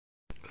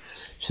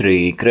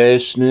श्री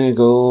कृष्ण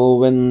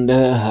गोविंद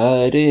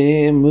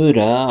हरे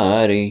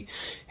मुरारी,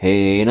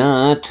 हे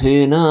नाथ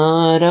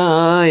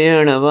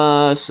नारायण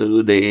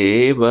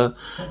वासुदेव।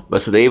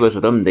 वसुदेव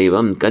सुतं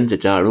देवं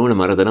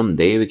कंचचाणूरमर्दनं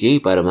देवकी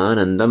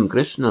परमानंदम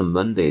कृष्णं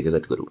वंदे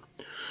जगद्गुरु।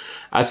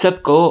 आप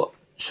सबको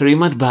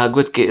श्रीमद्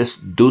भागवत के इस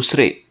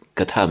दूसरे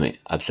कथा में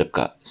आप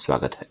सबका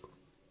स्वागत है।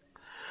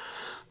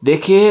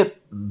 देखिए,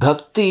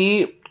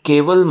 भक्ति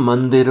केवल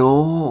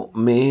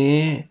मंदिरों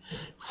में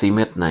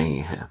सीमित नहीं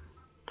है।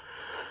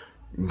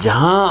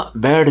 जहां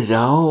बैठ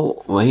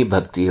जाओ वहीं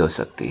भक्ति हो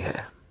सकती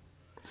है।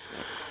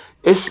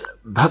 इस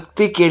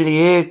भक्ति के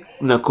लिए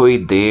न कोई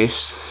देश,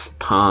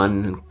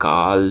 स्थान,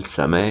 काल,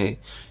 समय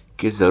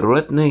की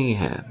जरूरत नहीं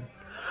है।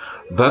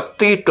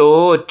 भक्ति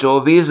तो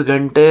 24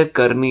 घंटे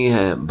करनी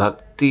है।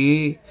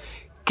 भक्ति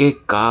के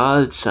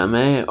काल,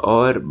 समय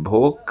और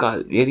भोग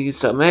काल, यानी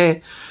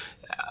समय,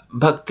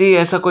 भक्ति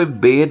ऐसा कोई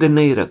भेद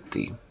नहीं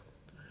रखती।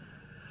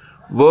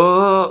 वो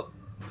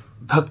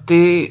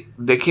भक्ति,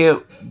 देखिए,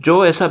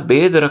 जो ऐसा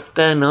भेद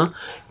रखता है ना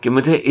कि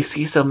मुझे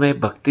इसी समय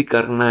भक्ति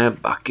करना है,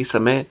 बाकी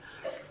समय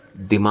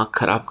दिमाग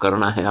खराब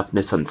करना है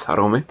अपने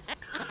संसारों में,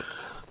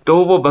 तो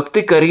वो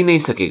भक्ति कर ही नहीं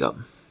सकेगा।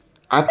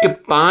 आपके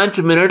 5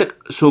 मिनट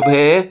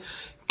सुबह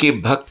की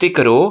भक्ति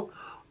करो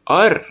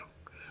और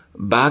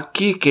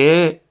बाकी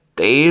के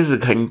 23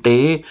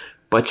 घंटे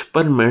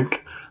 55 मिनट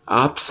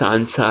आप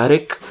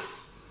सांसारिक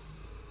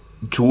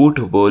झूठ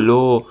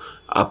बोलो,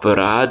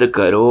 अपराध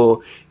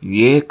करो,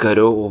 ये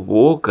करो,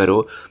 वो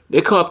करो।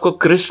 देखो, आपको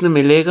कृष्ण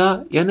मिलेगा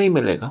या नहीं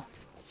मिलेगा?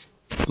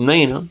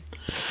 नहीं ना।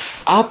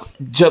 आप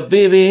जब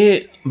भी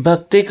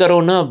भक्ति करो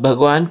ना,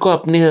 भगवान को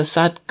अपने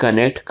साथ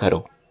कनेक्ट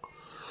करो।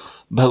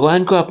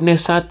 भगवान को अपने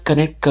साथ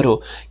कनेक्ट करो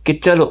कि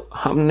चलो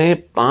हमने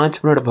 5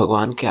 मिनट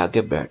भगवान के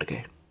आगे बैठ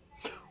गए,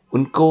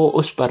 उनको,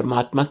 उस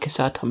परमात्मा के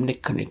साथ हमने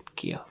कनेक्ट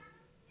किया।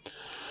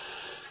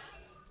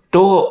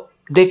 तो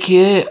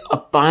देखिए,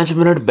 अब 5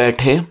 मिनट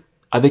बैठे,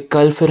 अभी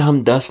कल फिर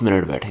हम 10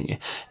 मिनट बैठेंगे।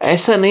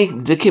 ऐसा नहीं,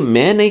 देखिए,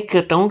 मैं नहीं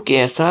कहता हूं कि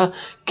ऐसा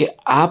कि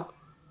आप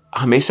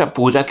हमेशा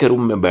पूजा के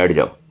रूम में बैठ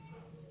जाओ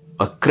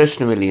और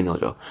कृष्ण में लीन हो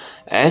जाओ।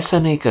 ऐसा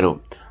नहीं करो।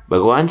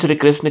 भगवान श्री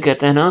कृष्ण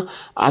कहते हैं ना,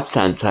 आप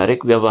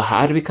सांसारिक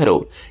व्यवहार भी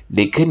करो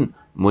लेकिन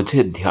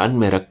मुझे ध्यान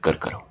में रख कर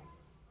करो।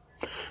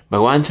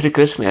 भगवान श्री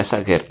कृष्ण ऐसा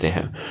कहते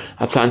हैं,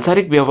 आप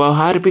सांसारिक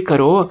व्यवहार भी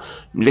करो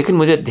लेकिन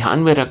मुझे ध्यान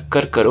में रख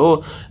कर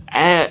करो।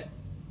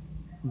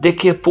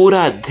 देखिए,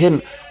 पूरा दिन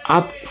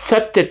आप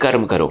सत्य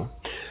कर्म करो।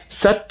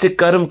 सत्य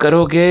कर्म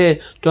करोगे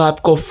तो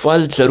आपको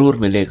फल जरूर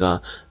मिलेगा।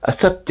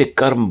 असत्य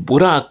कर्म,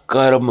 बुरा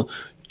कर्म,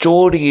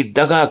 चोरी,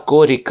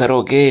 दगाकोरी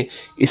करोगे,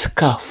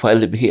 इसका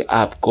फल भी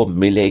आपको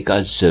मिलेगा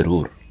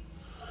जरूर।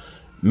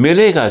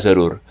 मिलेगा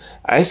जरूर,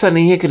 ऐसा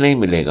नहीं है कि नहीं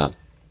मिलेगा।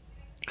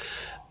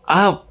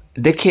 आप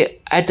देखिए,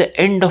 at the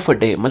end of a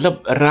day,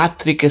 मतलब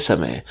रात्रि के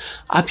समय,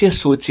 आप ये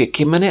सोचिए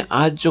कि मैंने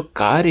आज जो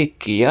कार्य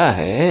किया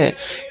है,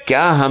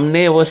 क्या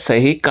हमने वो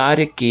सही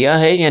कार्य किया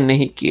है या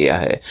नहीं किया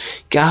है?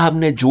 क्या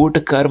हमने झूठ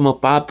कर्म,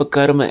 पाप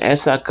कर्म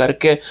ऐसा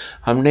करके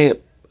हमने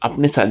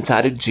अपने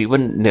सांसारिक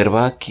जीवन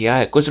निर्वाह किया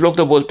है? कुछ लोग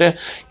तो बोलते हैं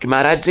कि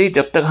महाराज जी,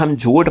 जब तक हम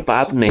झूठ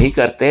पाप नहीं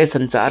करते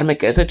संसार में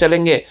कैसे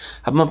चलेंगे,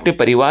 हम अपने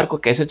परिवार को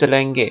कैसे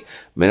चलाएंगे?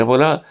 मैंने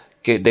बोला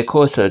कि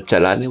देखो,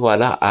 चलाने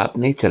वाला आप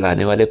नहीं,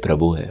 चलाने वाले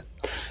प्रभु है।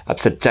 आप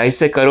सच्चाई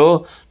से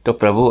करो तो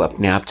प्रभु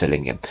अपने आप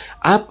चलेंगे।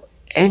 आप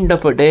एंड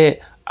ऑफ अ डे,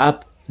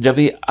 आप जब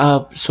भी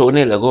आप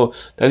सोने लगो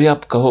तभी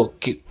आप कहो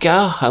कि क्या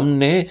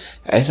हमने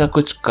ऐसा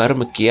कुछ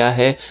कर्म किया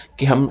है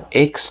कि हम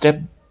एक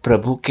स्टेप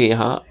प्रभु के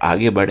यहाँ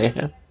आगे बढ़े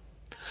हैं?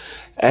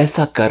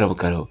 ऐसा कर्म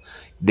करो।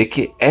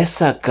 देखिए,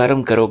 ऐसा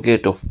कर्म करोगे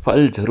तो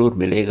फल जरूर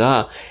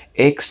मिलेगा।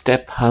 एक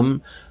स्टेप हम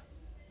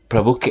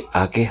प्रभु के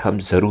आगे हम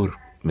जरूर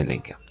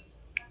मिलेंगे,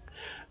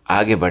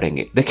 आगे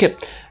बढ़ेंगे। देखिए,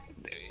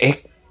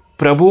 एक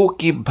प्रभु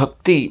की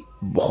भक्ति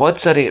बहुत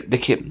सारे,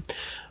 देखिए,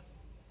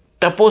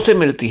 तपों से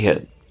मिलती है।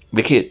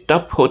 देखिए,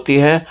 तप होती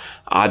है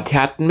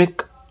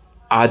आध्यात्मिक,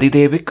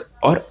 आदिदेविक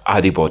और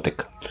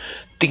आदिभौतिक।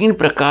 3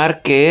 प्रकार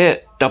के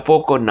तपों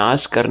को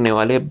नाश करने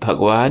वाले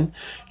भगवान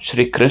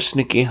श्री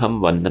कृष्ण की हम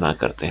वंदना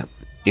करते हैं।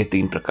 ये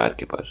 3 प्रकार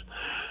के पास।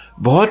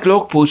 बहुत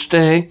लोग पूछते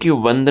हैं कि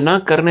वंदना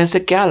करने से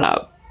क्या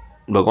लाभ,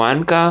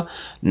 भगवान का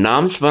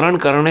नाम स्मरण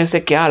करने से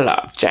क्या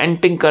लाभ,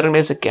 चैंटिंग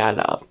करने से क्या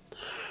लाभ?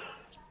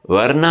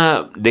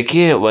 वरना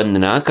देखिए,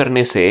 वंदना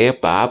करने से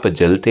पाप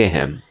जलते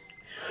हैं।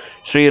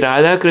 श्री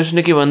राधा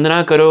कृष्ण की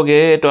वंदना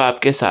करोगे तो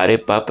आपके सारे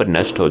पाप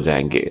नष्ट हो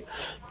जाएंगे।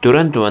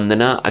 तुरंत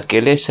वंदना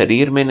अकेले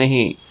शरीर में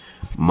नहीं,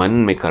 मन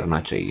में करना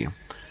चाहिए,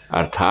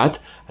 अर्थात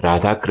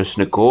राधा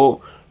कृष्ण को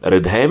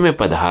हृदय में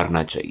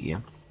पधारना चाहिए।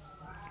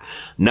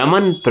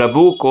 नमन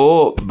प्रभु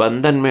को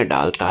बंधन में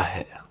डालता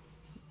है।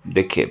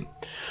 देखिए,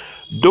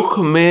 दुख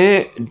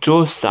में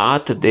जो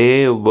साथ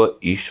दे वह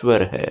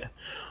ईश्वर है,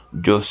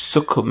 जो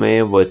सुख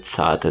में वह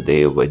साथ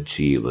दे वह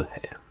जीव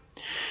है।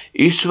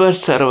 ईश्वर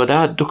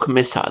सर्वदा दुख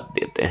में साथ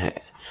देते हैं,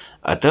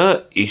 अतः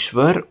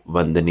ईश्वर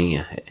वंदनीय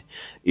है।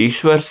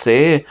 ईश्वर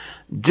से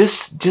जिस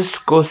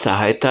जिसको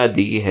सहायता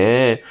दी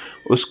है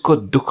उसको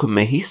दुख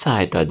में ही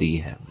सहायता दी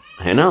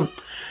है ना?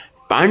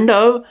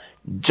 पांडव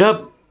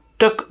जब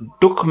तक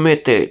दुख में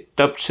थे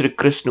तब श्री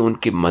कृष्ण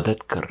उनकी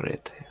मदद कर रहे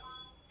थे।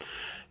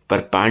 पर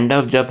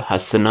पांडव जब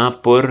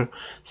हस्तिनापुर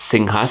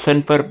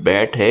सिंहासन पर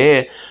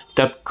बैठे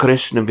तब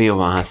कृष्ण भी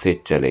वहां से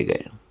चले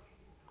गए।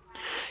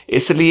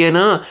 इसलिए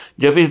ना,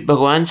 जब इस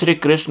भगवान श्री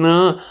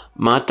कृष्ण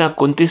माता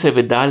कुंती से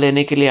विदा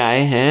लेने के लिए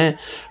आए हैं,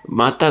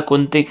 माता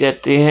कुंती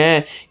कहती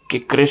है कि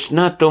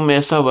कृष्णा तुम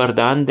ऐसा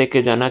वरदान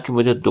देके जाना कि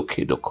मुझे दुख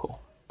ही दुख हो,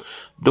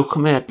 दुख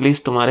में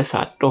एटलीस्ट तुम्हारे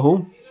साथ तो हूं,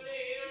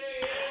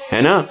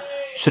 है ना।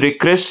 श्री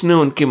कृष्ण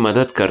उनकी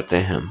मदद करते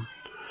हैं।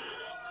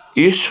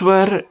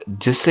 ईश्वर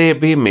जिसे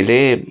भी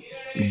मिले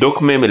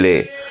दुख में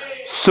मिले,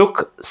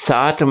 सुख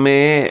साथ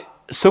में,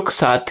 सुख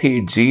साथी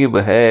जीव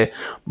है,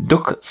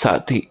 दुख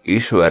साथी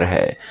ईश्वर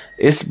है।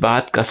 इस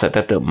बात का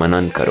सतत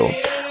मनन करो।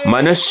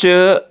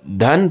 मनुष्य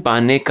धन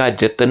पाने का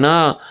जितना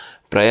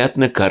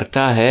प्रयत्न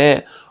करता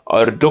है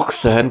और दुख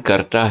सहन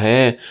करता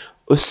है,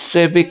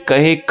 उससे भी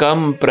कहीं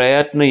कम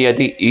प्रयत्न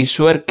यदि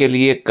ईश्वर के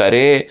लिए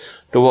करे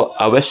तो वो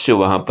अवश्य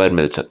वहां पर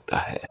मिल सकता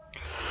है।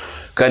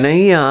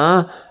 कन्हैया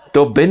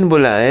तो बिन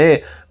बुलाए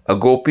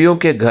गोपियों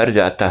के घर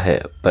जाता है,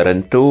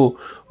 परंतु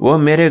वो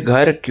मेरे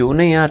घर क्यों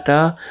नहीं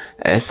आता,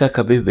 ऐसा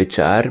कभी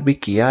विचार भी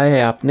किया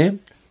है आपने?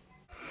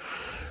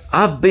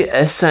 आप भी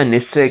ऐसा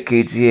निश्चय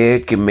कीजिए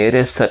कि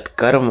मेरे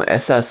सत्कर्म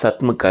ऐसा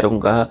सत्म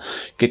करूंगा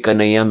कि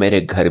कन्हैया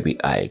मेरे घर भी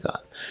आएगा।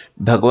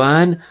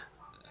 भगवान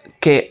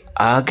के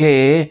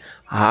आगे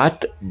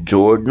हाथ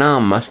जोड़ना,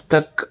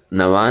 मस्तक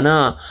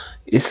नवाना,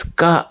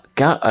 इसका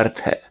क्या अर्थ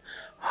है?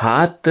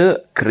 हाथ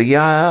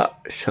क्रिया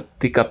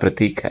शक्ति का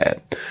प्रतीक है।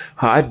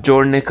 हाथ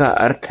जोड़ने का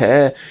अर्थ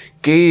है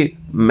कि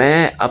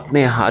मैं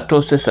अपने हाथों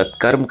से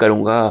सत्कर्म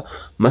करूंगा।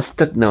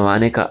 मस्तक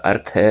नवाने का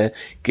अर्थ है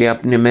कि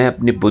मैं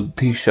अपनी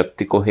बुद्धि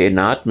शक्ति को, हे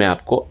नाथ, मैं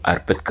आपको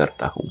अर्पित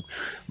करता हूं।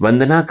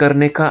 वंदना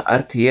करने का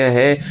अर्थ यह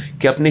है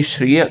कि अपनी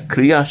श्रेय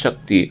क्रिया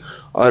शक्ति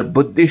और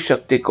बुद्धि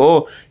शक्ति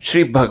को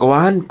श्री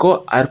भगवान को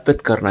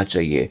अर्पित करना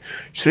चाहिए।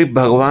 श्री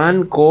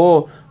भगवान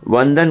को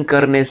वंदन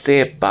करने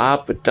से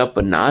पाप तप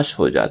नाश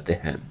हो जाते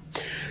हैं।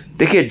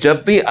 देखिए,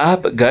 जब भी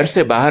आप घर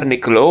से बाहर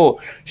निकलो,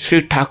 श्री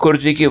ठाकुर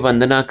जी की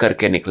वंदना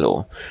करके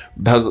निकलो।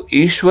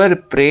 ईश्वर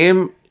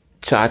प्रेम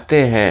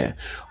चाहते हैं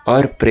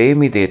और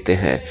प्रेम ही देते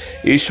हैं।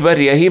 ईश्वर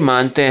यही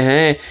मानते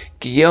हैं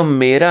कि यह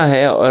मेरा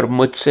है और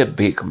मुझसे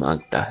भीख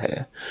मांगता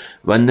है।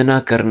 वंदना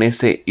करने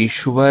से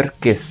ईश्वर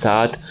के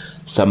साथ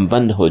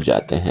संबंध हो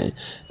जाते हैं।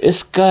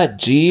 इसका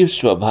जीव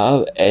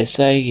स्वभाव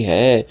ऐसा ही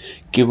है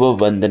कि वो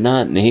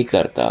वंदना नहीं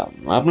करता।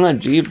 अपना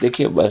जीव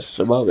देखिए, बस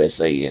स्वभाव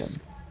ऐसा ही है।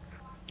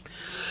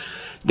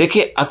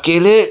 देखिए,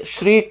 अकेले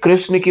श्री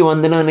कृष्ण की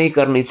वंदना नहीं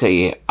करनी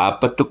चाहिए।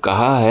 आप तो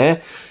कहा है,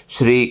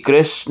 श्री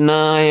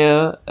कृष्णाय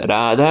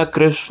राधा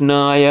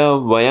कृष्णाय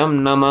वयम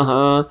नमः।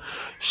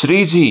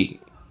 श्री जी,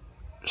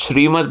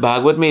 श्रीमद्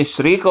भागवत में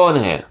श्री कौन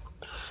है?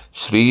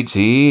 श्री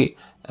जी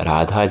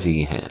राधा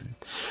जी हैं।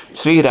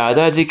 श्री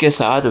राधा जी के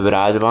साथ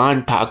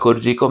विराजमान ठाकुर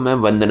जी को मैं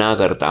वंदना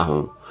करता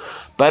हूं।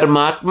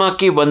 परमात्मा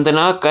की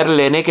वंदना कर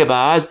लेने के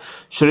बाद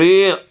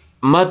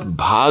श्रीमद्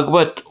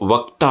भागवत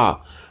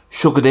वक्ता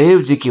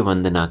सुखदेव जी की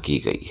वंदना की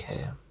गई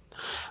है।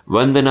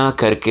 वंदना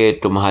करके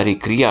तुम्हारी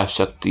क्रिया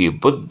शक्ति,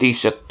 बुद्धि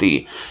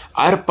शक्ति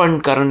अर्पण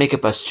करने के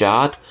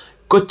पश्चात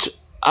कुछ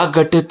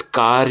अघटित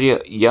कार्य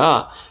या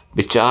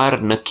विचार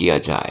न किया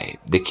जाए।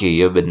 देखिए,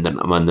 ये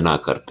वंदना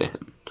करते हैं।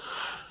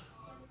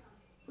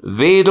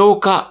 वेदों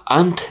का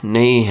अंत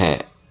नहीं है,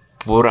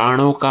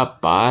 पुराणों का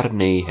पार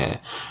नहीं है।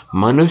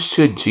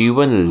 मनुष्य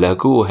जीवन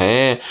लघु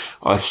है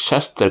और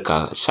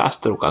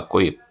शास्त्रों का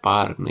कोई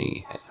पार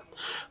नहीं है।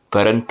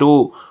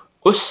 परंतु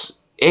उस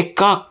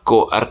एकाक को,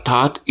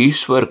 अर्थात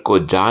ईश्वर को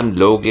जान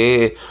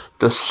लोगे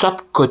तो सब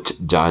कुछ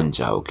जान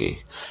जाओगे।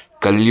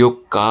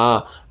 कलयुग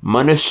का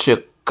मनुष्य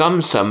कम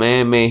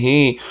समय में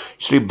ही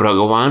श्री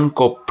भगवान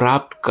को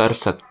प्राप्त कर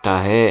सकता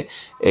है।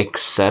 एक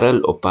सरल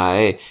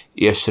उपाय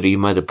यह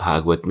श्रीमद्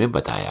भागवत में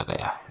बताया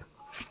गया है।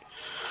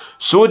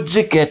 सूत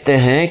जी कहते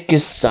हैं कि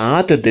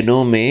 7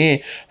 दिनों में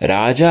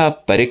राजा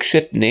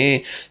परीक्षित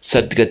ने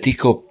सद्गति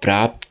को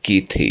प्राप्त की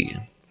थी,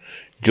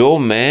 जो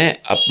मैं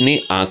अपनी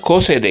आंखों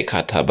से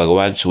देखा था।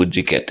 भगवान सूत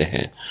जी कहते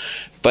हैं,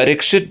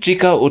 परीक्षित जी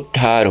का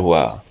उद्धार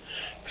हुआ,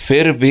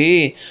 फिर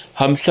भी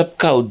हम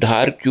सबका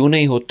उद्धार क्यों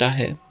नहीं होता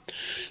है?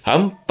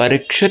 हम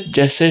परीक्षित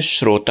जैसे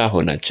श्रोता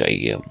होना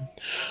चाहिए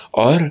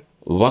और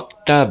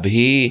वक्ता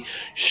भी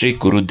श्री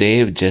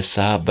गुरुदेव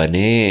जैसा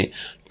बने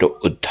तो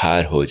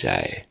उद्धार हो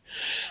जाए।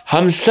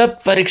 हम सब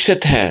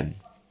परीक्षित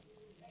हैं।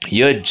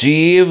 यह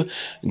जीव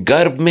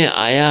गर्भ में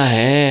आया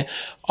है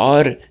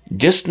और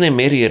जिसने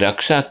मेरी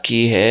रक्षा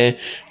की है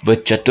वह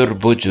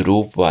चतुर्भुज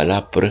रूप वाला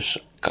पुरुष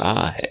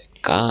कहाँ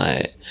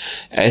है?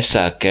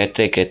 ऐसा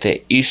कहते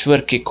कहते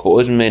ईश्वर की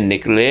खोज में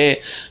निकले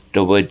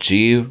तो वह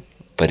जीव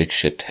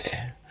परीक्षित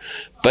है।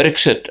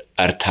 परीक्षित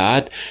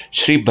अर्थात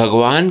श्री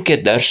भगवान के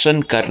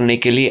दर्शन करने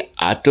के लिए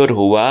आतुर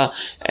हुआ,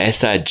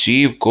 ऐसा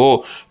जीव को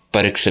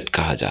परीक्षित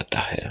कहा जाता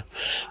है।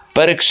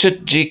 परीक्षित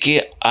जी की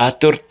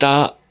आतुरता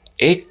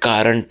एक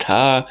कारण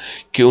था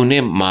कि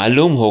उन्हें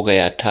मालूम हो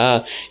गया था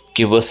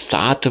कि वह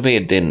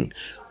 7वें दिन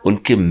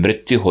उनकी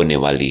मृत्यु होने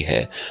वाली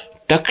है।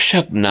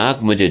 तक्षक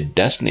नाग मुझे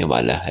डसने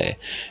वाला है,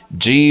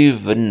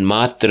 जीवन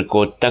मात्र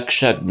को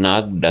तक्षक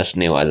नाग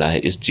डसने वाला है,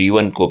 इस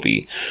जीवन को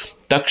भी।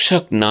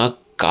 तक्षक नाग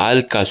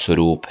काल का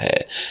स्वरूप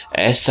है,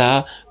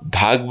 ऐसा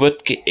भागवत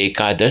के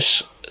 11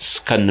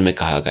 स्कंद में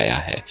कहा गया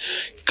है।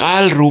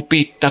 काल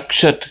रूपी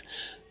तक्षक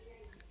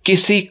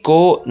किसी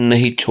को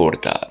नहीं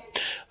छोड़ता,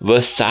 वह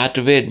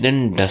 7वें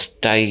दिन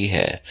डसता ही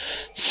है।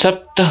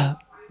 सप्ताह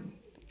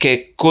के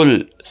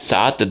कुल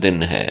 7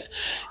 दिन है।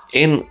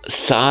 इन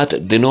 7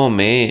 दिनों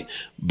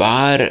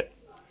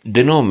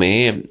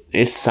में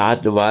इस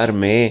 7 बार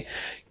में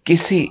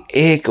किसी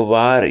एक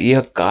बार यह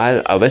काल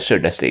अवश्य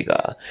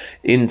डसेगा।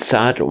 इन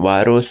 7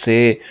 वारों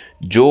से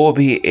जो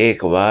भी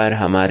एक बार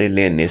हमारे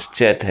लिए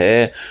निश्चित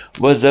है,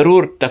 वह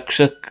जरूर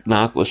तक्षक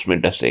नाग उसमें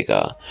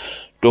डसेगा।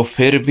 तो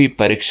फिर भी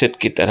परीक्षित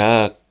की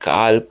तरह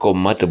काल को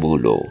मत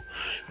भूलो।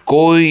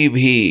 कोई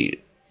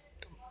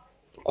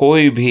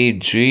भी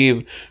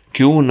जीव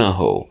क्यों न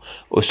हो,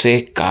 उसे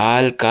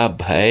काल का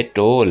भय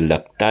तो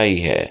लगता ही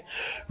है।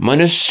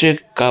 मनुष्य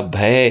का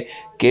भय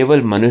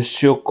केवल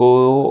मनुष्यों को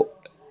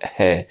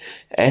है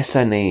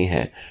ऐसा नहीं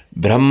है,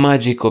 ब्रह्मा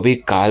जी को भी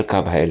काल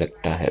का भय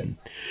लगता है।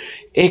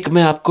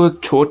 मैं आपको एक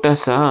छोटा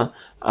सा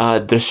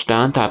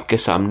दृष्टांत आपके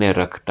सामने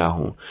रखता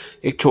हूँ।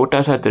 एक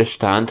छोटा सा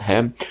दृष्टांत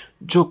है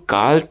जो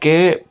काल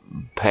के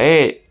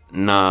भय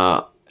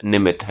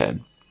निमित्त है,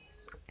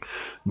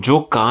 जो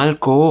काल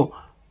को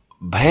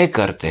भय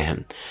करते हैं।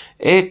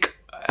 एक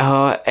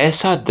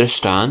ऐसा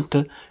दृष्टांत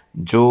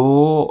जो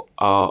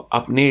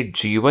अपने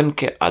जीवन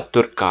के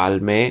आतुर काल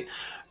में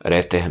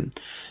रहते हैं।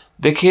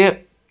 देखिए,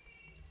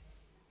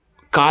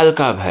 काल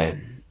का भय।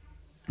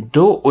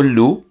 2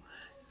 उल्लू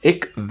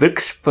एक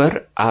वृक्ष पर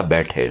आ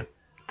बैठे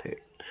थे।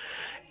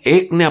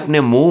 एक ने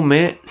अपने मुंह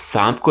में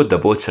सांप को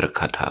दबोच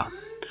रखा था,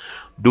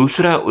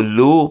 दूसरा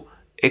उल्लू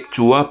एक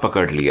चूहा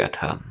पकड़ लिया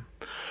था।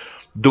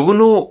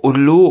 दोनों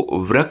उल्लू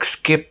वृक्ष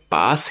के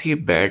पास ही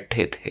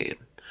बैठे थे।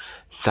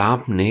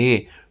 सांप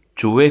ने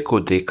चूहे को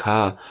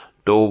देखा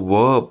तो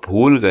वह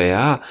भूल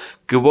गया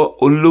कि वह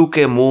उल्लू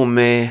के मुंह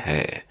में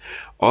है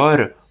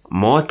और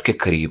मौत के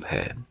करीब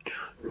है।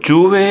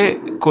 चूहे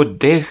को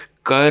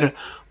देखकर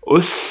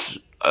उस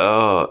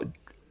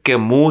के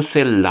मुंह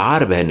से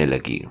लार बहने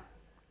लगी।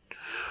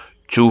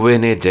 चूहे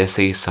ने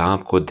जैसे ही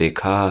सांप को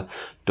देखा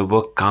तो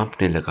वह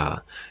कांपने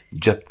लगा,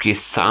 जबकि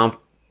सांप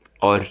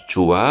और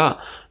चूहा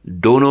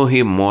दोनों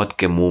ही मौत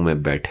के मुंह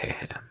में बैठे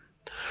हैं।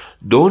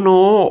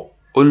 दोनों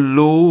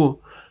उल्लू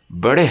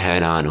बड़े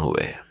हैरान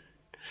हुए।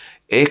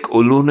 एक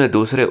उल्लू ने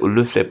दूसरे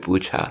उल्लू से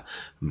पूछा,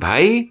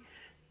 भाई,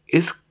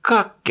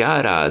 इसका क्या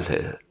राज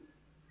है?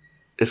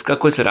 इसका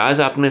कुछ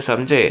राज आपने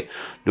समझे?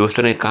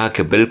 दूसरे ने कहा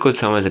कि बिल्कुल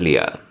समझ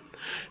लिया।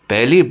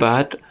 पहली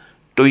बात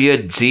तो यह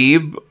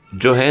जीव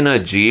जो है ना,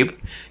 जीव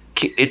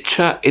की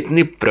इच्छा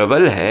इतनी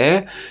प्रबल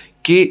है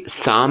कि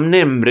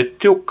सामने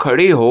मृत्यु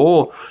खड़ी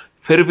हो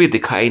फिर भी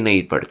दिखाई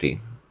नहीं पड़ती।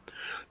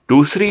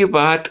 दूसरी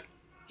बात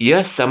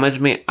यह समझ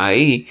में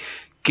आई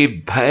कि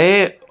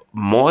भय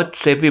मौत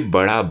से भी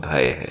बड़ा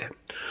भय है।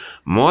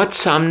 मौत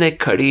सामने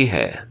खड़ी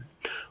है,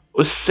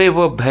 उससे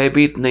वो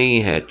भयभीत नहीं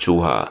है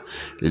चूहा,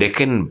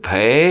 लेकिन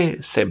भय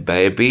से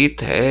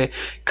भयभीत है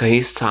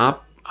कहीं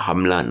सांप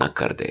हमला न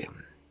कर दे।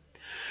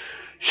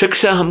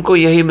 शिक्षा हमको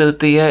यही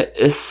मिलती है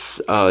इस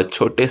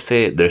छोटे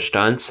से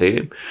दृष्टांत से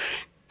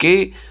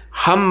कि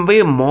हम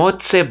भी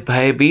मौत से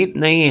भयभीत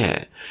नहीं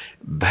है,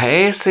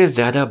 भय से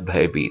ज्यादा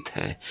भयभीत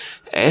है।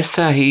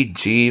 ऐसा ही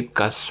जीव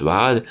का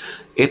स्वाद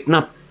इतना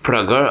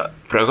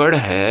प्रगढ़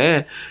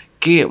है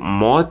कि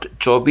मौत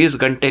 24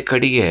 घंटे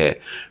खड़ी है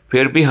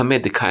फिर भी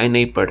हमें दिखाई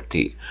नहीं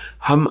पड़ती।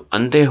 हम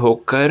अंधे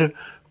होकर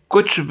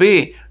कुछ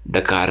भी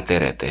डकारते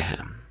रहते हैं।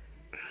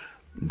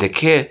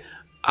 देखिए,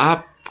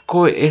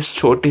 आपको इस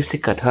छोटी सी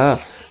कथा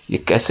ये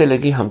कैसे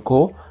लगी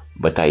हमको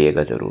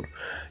बताइएगा जरूर।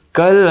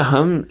 कल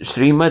हम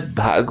श्रीमद्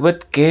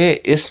भागवत के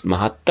इस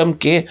महात्म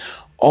के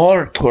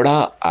और थोड़ा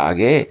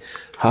आगे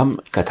हम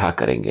कथा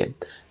करेंगे।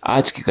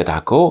 आज की कथा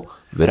को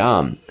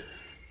विराम।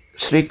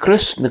 श्री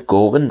कृष्ण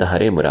गोविंद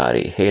हरे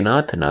मुरारे, हे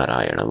नाथ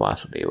नारायण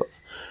वासुदेव।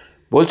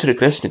 बोल श्री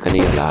कृष्ण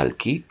कन्हैया लाल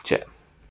की जय।